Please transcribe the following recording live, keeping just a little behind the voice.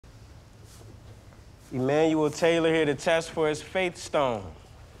Emmanuel Taylor here to test for his faith stone.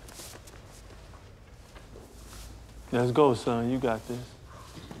 Let's go, son. You got this.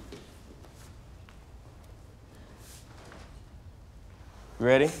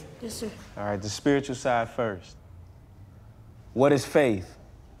 Ready? Yes, sir. All right, the spiritual side first. What is faith?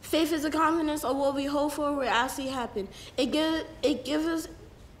 Faith is the confidence of what we hope for will actually happen. It gives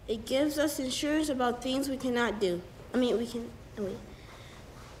us assurance about things we cannot do.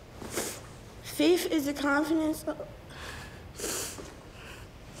 Faith is the confidence of...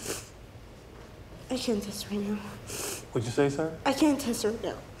 I can't test right now. What'd you say, sir? I can't test right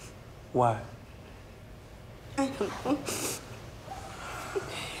now. Why? I don't know.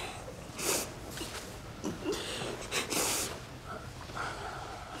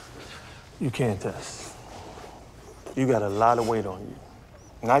 You can't test. You got a lot of weight on you.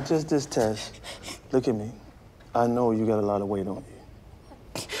 Not just this test. Look at me. I know you got a lot of weight on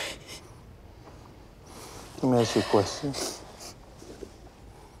you. Let me ask you a question.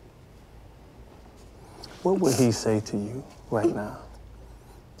 What would he say to you right now?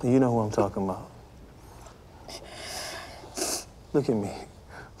 You know who I'm talking about. Look at me.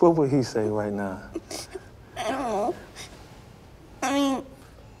 What would he say right now? I don't know. I mean,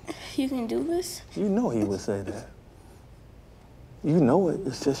 you can do this? You know he would say that. You know it.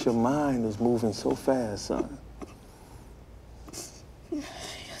 It's just your mind is moving so fast, son. Yes,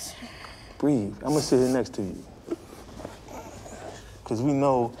 sir. Breathe. I'm gonna sit here next to you. Because we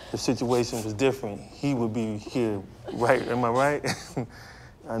know if the situation was different, he would be here, right? Am I right?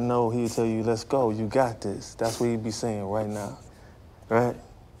 I know he'd tell you, let's go, you got this. That's what he'd be saying right now, right?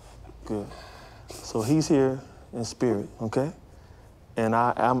 Good. So he's here in spirit, okay? And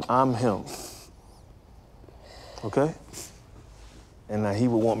I'm him, okay? And now he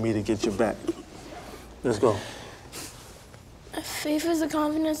would want me to get your back. Let's go. Faith is the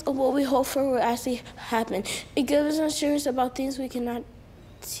confidence of what we hope for will actually happen. It gives us assurance about things we cannot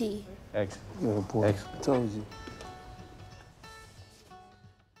see. Excellent. Good boy. Excellent. I told you.